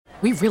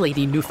We really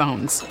need new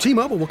phones.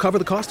 T-Mobile will cover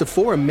the cost of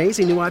 4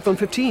 amazing new iPhone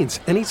 15s,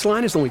 and each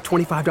line is only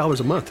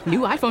 $25 a month. New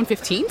iPhone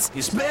 15s?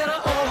 It's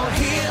better over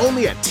here.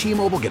 Only at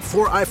T-Mobile, get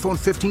 4 iPhone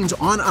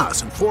 15s on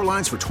us and 4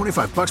 lines for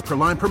 $25 per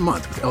line per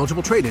month with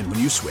eligible trade-in when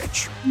you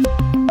switch.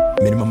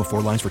 Minimum of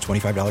 4 lines for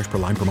 $25 per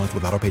line per month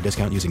with autopay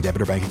discount using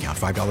debit or bank account.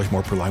 $5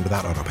 more per line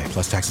without autopay,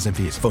 plus taxes and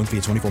fees. Phone fee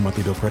at 24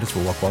 monthly bill credits for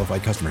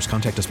well-qualified customers.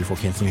 Contact us before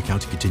canceling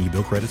account to continue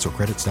bill credits or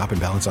credit stop and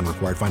balance on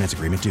required finance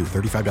agreement due.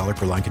 $35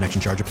 per line connection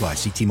charge applies.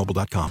 See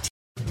T-Mobile.com.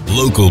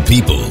 Local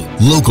people,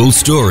 local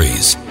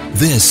stories.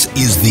 This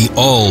is the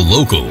All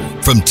Local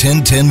from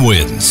 1010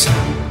 Wins.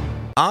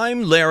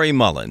 I'm Larry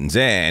Mullins,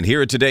 and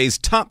here are today's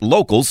top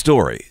local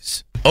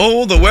stories.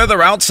 Oh, the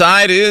weather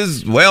outside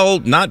is, well,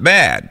 not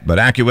bad. But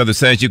AccuWeather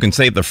says you can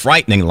save the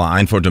frightening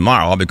line for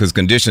tomorrow because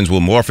conditions will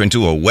morph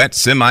into a wet,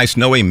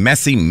 semi-snowy,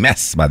 messy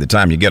mess by the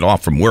time you get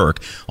off from work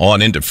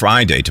on into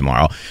Friday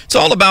tomorrow. It's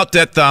all about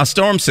that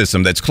storm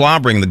system that's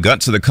clobbering the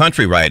guts of the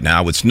country right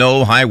now with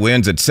snow, high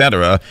winds,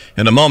 etc.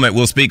 In a moment,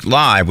 we'll speak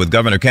live with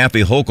Governor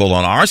Kathy Hochul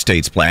on our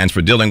state's plans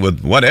for dealing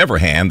with whatever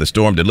hand the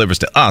storm delivers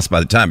to us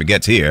by the time it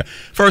gets here.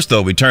 First,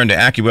 though, we turn to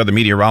AccuWeather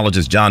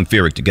meteorologist John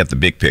Feerick to get the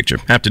big picture.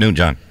 Afternoon,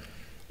 John.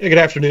 Yeah, good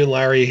afternoon,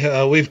 Larry.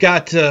 We've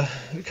got kind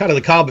of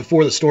the calm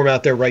before the storm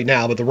out there right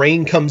now, but the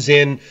rain comes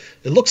in.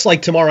 It looks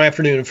like tomorrow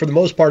afternoon, and for the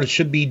most part, it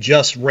should be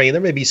just rain.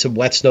 There may be some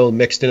wet snow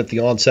mixed in at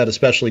the onset,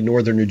 especially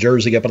northern New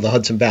Jersey up into the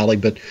Hudson Valley,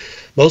 but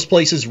most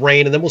places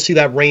rain, and then we'll see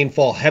that rain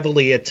fall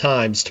heavily at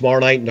times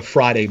tomorrow night into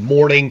Friday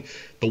morning.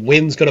 The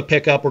wind's going to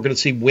pick up. We're going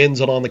to see winds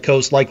along the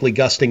coast likely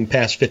gusting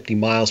past 50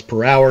 miles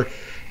per hour.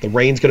 The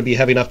rain's going to be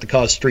heavy enough to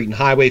cause street and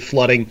highway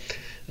flooding.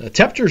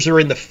 Temperatures are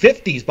in the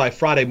 50s by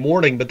Friday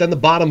morning, but then the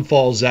bottom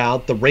falls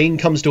out. The rain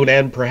comes to an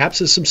end,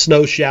 perhaps as some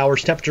snow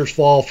showers. Temperatures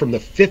fall from the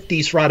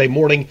 50s Friday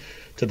morning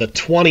to the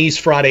 20s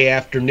Friday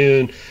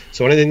afternoon.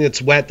 So anything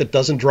that's wet that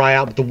doesn't dry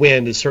out with the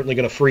wind is certainly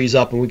going to freeze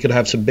up, and we could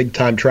have some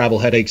big-time travel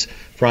headaches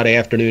Friday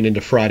afternoon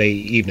into Friday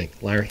evening.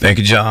 Larry? Thank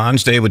you, John.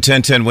 Stay with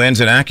 1010 Winds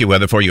and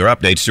AccuWeather for your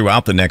updates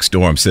throughout the next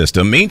storm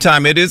system.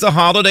 Meantime, it is a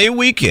holiday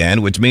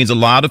weekend, which means a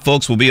lot of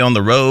folks will be on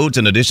the roads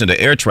in addition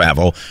to air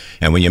travel.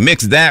 And when you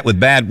mix that with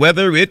bad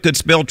weather, it could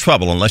spell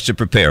trouble unless you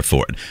prepare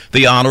for it.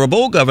 The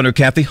Honorable Governor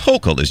Kathy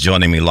Hochul is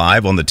joining me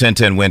live on the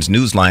 1010 Winds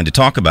Newsline to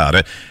talk about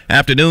it.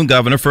 Afternoon,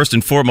 Governor. First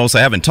and foremost, I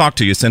haven't talked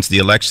to you since the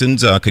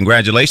elections.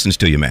 Congratulations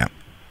to you, ma'am.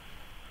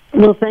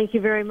 Well, thank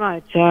you very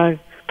much.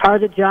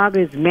 Part of the job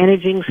is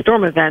managing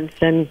storm events,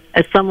 and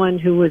as someone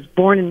who was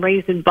born and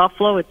raised in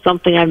Buffalo, it's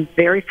something I'm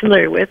very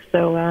familiar with,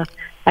 so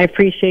I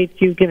appreciate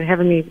you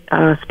having me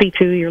speak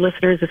to your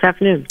listeners this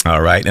afternoon.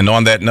 All right, and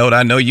on that note,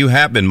 I know you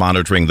have been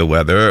monitoring the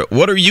weather.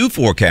 What are you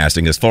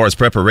forecasting as far as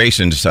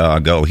preparations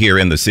go here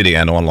in the city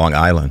and on Long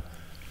Island?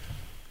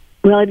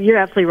 Well, you're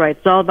absolutely right.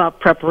 It's all about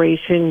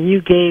preparation.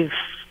 You gave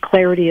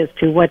clarity as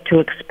to what to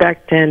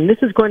expect, and this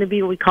is going to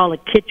be what we call a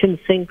kitchen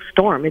sink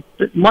storm.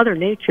 It's Mother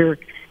Nature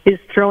is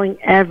throwing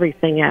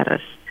everything at us.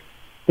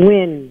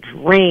 Wind,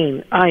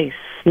 rain, ice,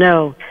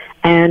 snow,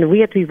 and we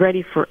have to be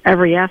ready for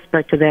every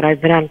aspect of that.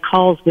 I've been on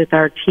calls with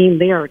our team.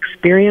 They are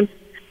experienced,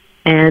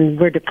 and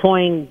we're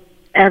deploying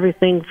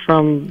everything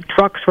from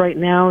trucks right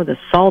now, the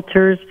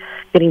salters,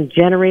 getting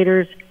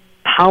generators,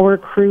 power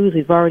crews.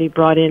 We've already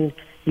brought in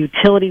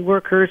utility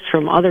workers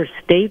from other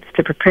states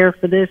to prepare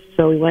for this.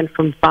 So we went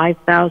from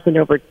 5,000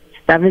 over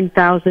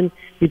 7,000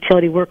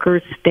 utility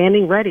workers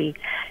standing ready.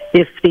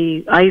 If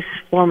the ice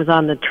forms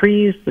on the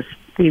trees,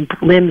 the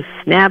limbs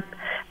snap,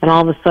 and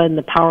all of a sudden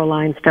the power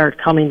lines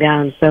start coming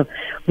down. So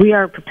we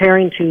are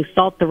preparing to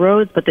salt the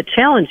roads, but the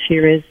challenge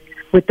here is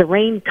with the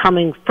rain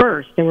coming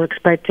first, and we're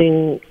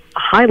expecting a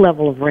high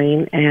level of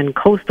rain, and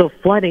coastal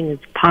flooding is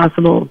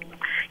possible.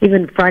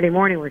 Even Friday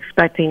morning, we're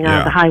expecting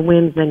the high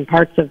winds in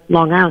parts of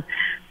Long Island.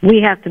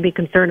 We have to be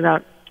concerned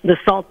about the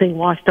salt being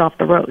washed off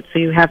the road, so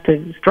you have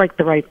to strike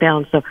the right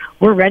balance. So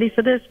we're ready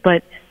for this,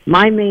 but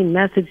my main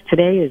message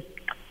today is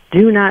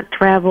do not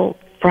travel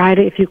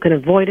Friday if you can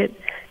avoid it.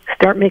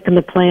 Start making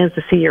the plans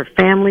to see your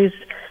families.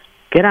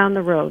 Get on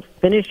the road.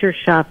 Finish your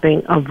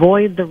shopping.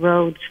 Avoid the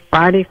roads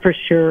Friday for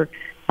sure.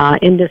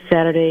 Into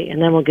Saturday,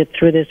 and then we'll get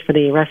through this for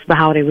the rest of the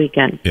holiday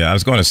weekend. Yeah, I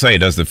was going to say,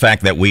 does the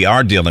fact that we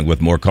are dealing with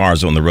more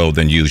cars on the road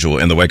than usual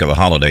in the wake of the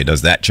holiday,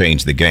 does that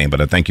change the game?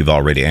 But I think you've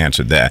already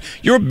answered that.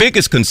 Your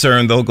biggest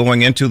concern, though,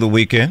 going into the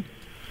weekend?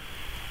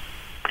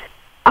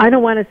 I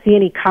don't want to see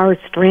any cars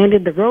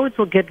stranded. The roads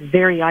will get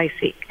very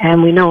icy,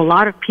 and we know a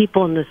lot of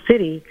people in the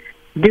city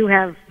do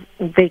have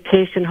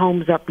vacation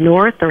homes up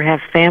north or have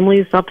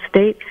families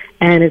upstate,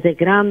 and as they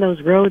get on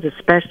those roads,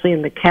 especially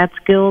in the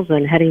Catskills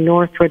and heading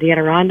north toward the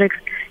Adirondacks,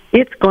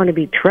 it's going to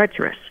be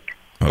treacherous.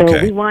 Okay.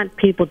 So we want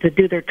people to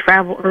do their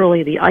travel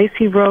early. The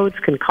icy roads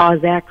can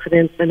cause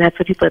accidents, and that's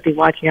what people have to be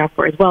watching out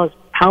for, as well as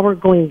power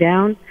going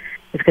down.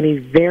 It's going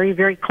to be very,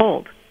 very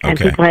cold, and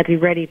people have to be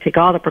ready to take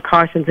all the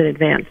precautions in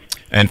advance.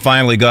 And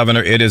finally,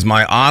 Governor, it is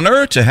my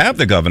honor to have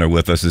the governor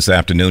with us this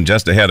afternoon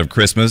just ahead of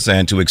Christmas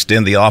and to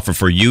extend the offer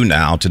for you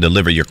now to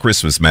deliver your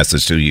Christmas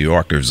message to New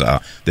Yorkers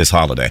this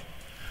holiday.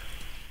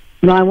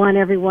 I want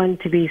everyone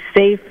to be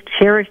safe,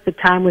 cherish the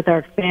time with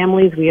our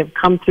families. We have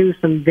come through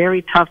some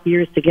very tough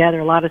years together,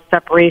 a lot of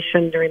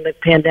separation during the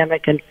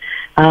pandemic, and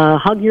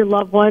hug your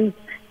loved ones.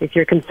 If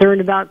you're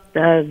concerned about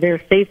their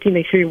safety,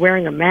 make sure you're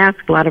wearing a mask.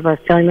 A lot of our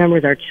family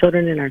members, our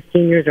children, and our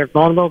seniors are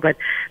vulnerable, but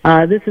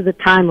this is a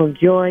time of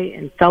joy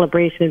and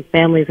celebration in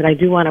families, and I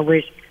do want to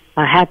wish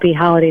happy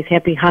holidays,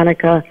 happy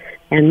Hanukkah,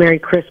 and Merry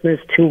Christmas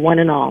to one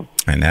and all.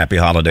 And happy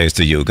holidays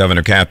to you.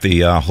 Governor Kathy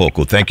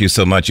Hochul, thank you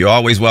so much. You're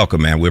always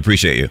welcome, man. We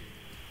appreciate you.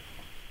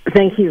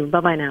 Thank you.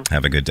 Bye-bye now.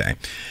 Have a good day.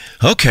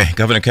 Okay,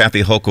 Governor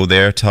Kathy Hochul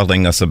there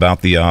telling us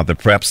about the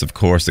preps, of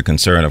course, the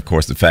concern, of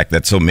course, the fact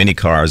that so many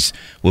cars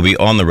will be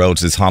on the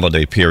roads this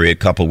holiday period,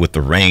 coupled with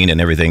the rain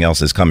and everything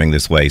else is coming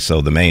this way.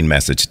 So the main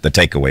message, the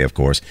takeaway, of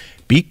course,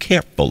 be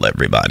careful,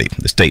 everybody.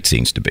 The state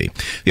seems to be.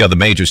 The other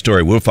major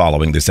story we're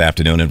following this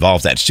afternoon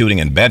involves that shooting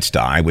in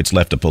Bed-Stuy, which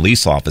left a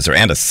police officer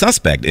and a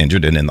suspect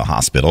injured and in the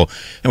hospital.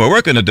 And we're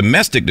working a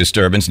domestic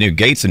disturbance near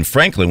Gates and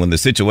Franklin when the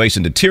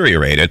situation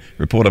deteriorated.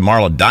 Reporter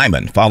Marla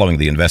Diamond following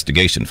the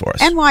investigation for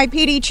us.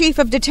 NYPD Chief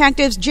of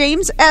Detectives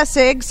James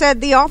Essig said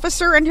the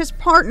officer and his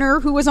partner,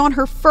 who was on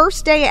her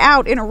first day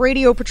out in a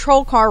radio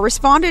patrol car,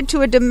 responded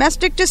to a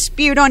domestic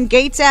dispute on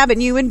Gates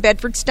Avenue in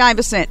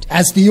Bedford-Stuyvesant.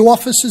 As the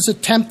officers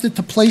attempted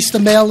to place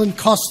the male in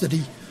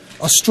custody,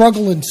 a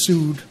struggle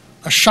ensued.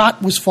 A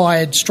shot was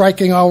fired,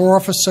 striking our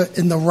officer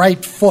in the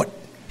right foot.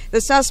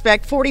 The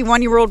suspect,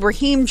 41-year-old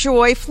Raheem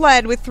Joy,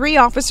 fled with 3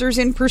 officers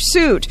in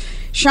pursuit.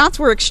 Shots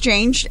were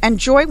exchanged, and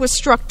Joy was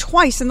struck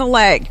twice in the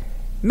leg.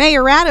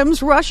 Mayor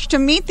Adams rushed to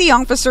meet the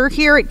officer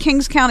here at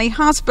Kings County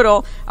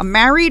Hospital, a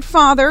married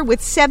father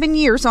with 7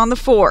 years on the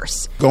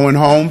force. Going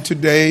home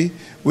today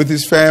with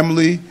his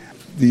family.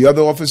 The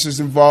other officers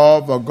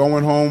involved are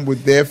going home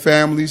with their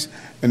families.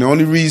 And the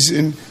only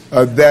reason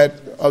that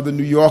other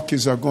New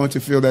Yorkers are going to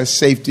feel that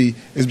safety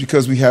is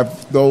because we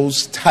have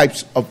those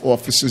types of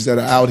officers that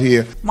are out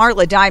here.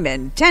 Marla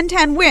Diamond,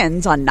 1010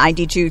 Wins on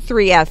 92.3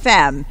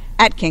 FM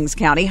at Kings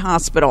County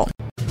Hospital.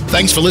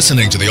 Thanks for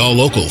listening to the All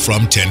Local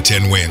from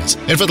 1010 Wins.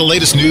 And for the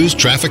latest news,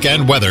 traffic,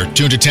 and weather,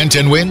 tune to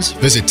 1010 Wins,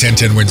 visit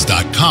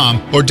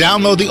 1010wins.com, or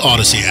download the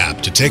Odyssey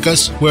app to take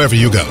us wherever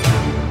you go.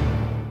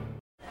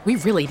 We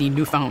really need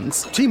new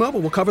phones. T-Mobile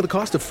will cover the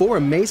cost of 4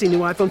 amazing new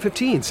iPhone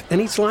 15s, and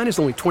each line is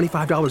only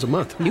 $25 a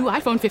month. New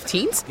iPhone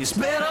 15s? It's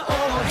better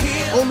over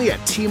here. Only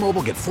at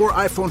T-Mobile, get 4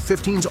 iPhone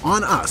 15s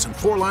on us and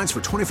 4 lines for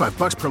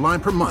 $25 per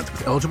line per month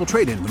with eligible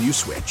trade-in when you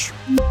switch.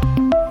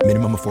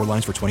 Minimum of 4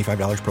 lines for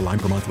 $25 per line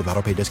per month with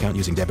autopay discount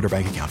using debit or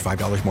bank account.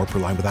 $5 more per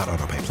line without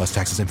autopay, plus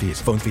taxes and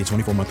fees. Phone fee at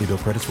 24 monthly bill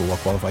credits for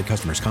well-qualified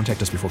customers. Contact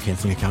us before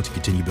canceling account to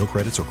continue bill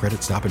credits or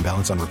credit stop and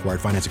balance on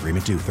required finance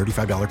agreement due.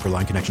 $35 per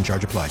line connection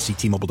charge applies. See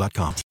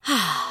T-Mobile.com.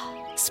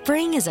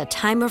 Spring is a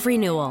time of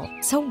renewal,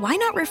 so why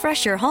not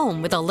refresh your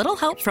home with a little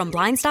help from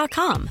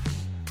Blinds.com?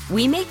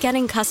 We make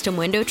getting custom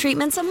window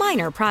treatments a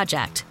minor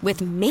project with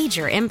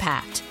major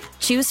impact.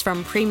 Choose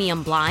from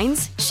premium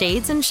blinds,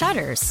 shades, and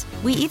shutters.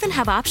 We even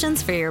have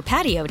options for your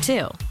patio,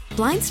 too.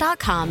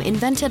 Blinds.com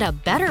invented a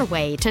better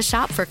way to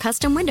shop for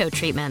custom window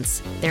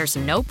treatments. There's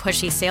no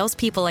pushy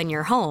salespeople in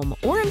your home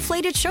or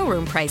inflated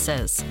showroom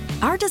prices.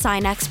 Our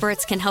design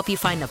experts can help you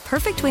find the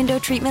perfect window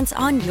treatments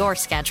on your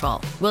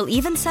schedule. We'll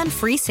even send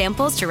free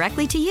samples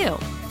directly to you.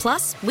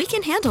 Plus, we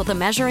can handle the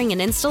measuring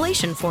and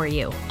installation for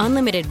you.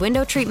 Unlimited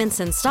window treatments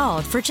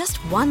installed for just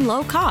one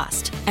low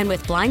cost. And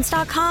with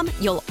Blinds.com,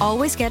 you'll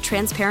always get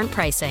transparent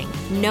pricing.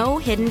 No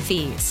hidden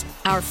fees.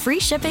 Our free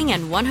shipping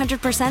and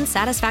 100%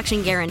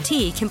 satisfaction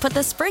guarantee can put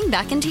the spring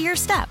back into your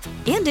step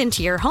and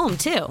into your home,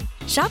 too.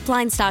 Shop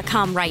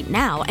Blinds.com right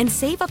now and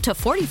save up to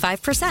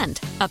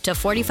 45%. Up to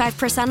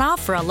 45%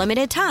 off for a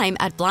limited time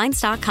at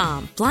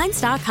Blinds.com.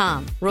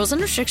 Blinds.com. Rules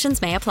and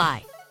restrictions may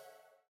apply.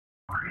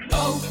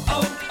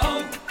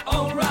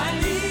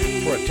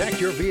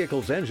 Protect your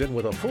vehicle's engine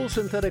with a full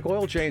synthetic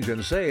oil change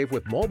and save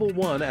with Mobil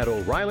 1 at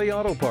O'Reilly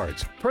Auto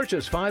Parts.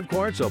 Purchase 5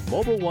 quarts of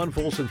Mobil 1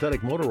 full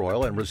synthetic motor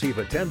oil and receive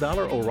a $10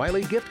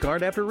 O'Reilly gift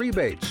card after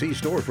rebate. See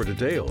store for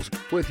details.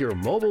 With your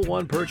Mobil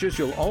 1 purchase,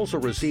 you'll also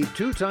receive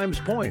 2 times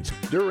points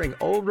during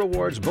O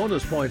Rewards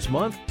Bonus Points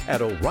Month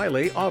at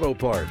O'Reilly Auto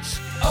Parts.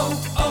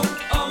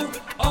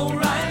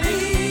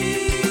 O'Reilly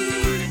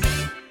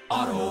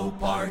Auto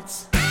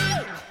Parts.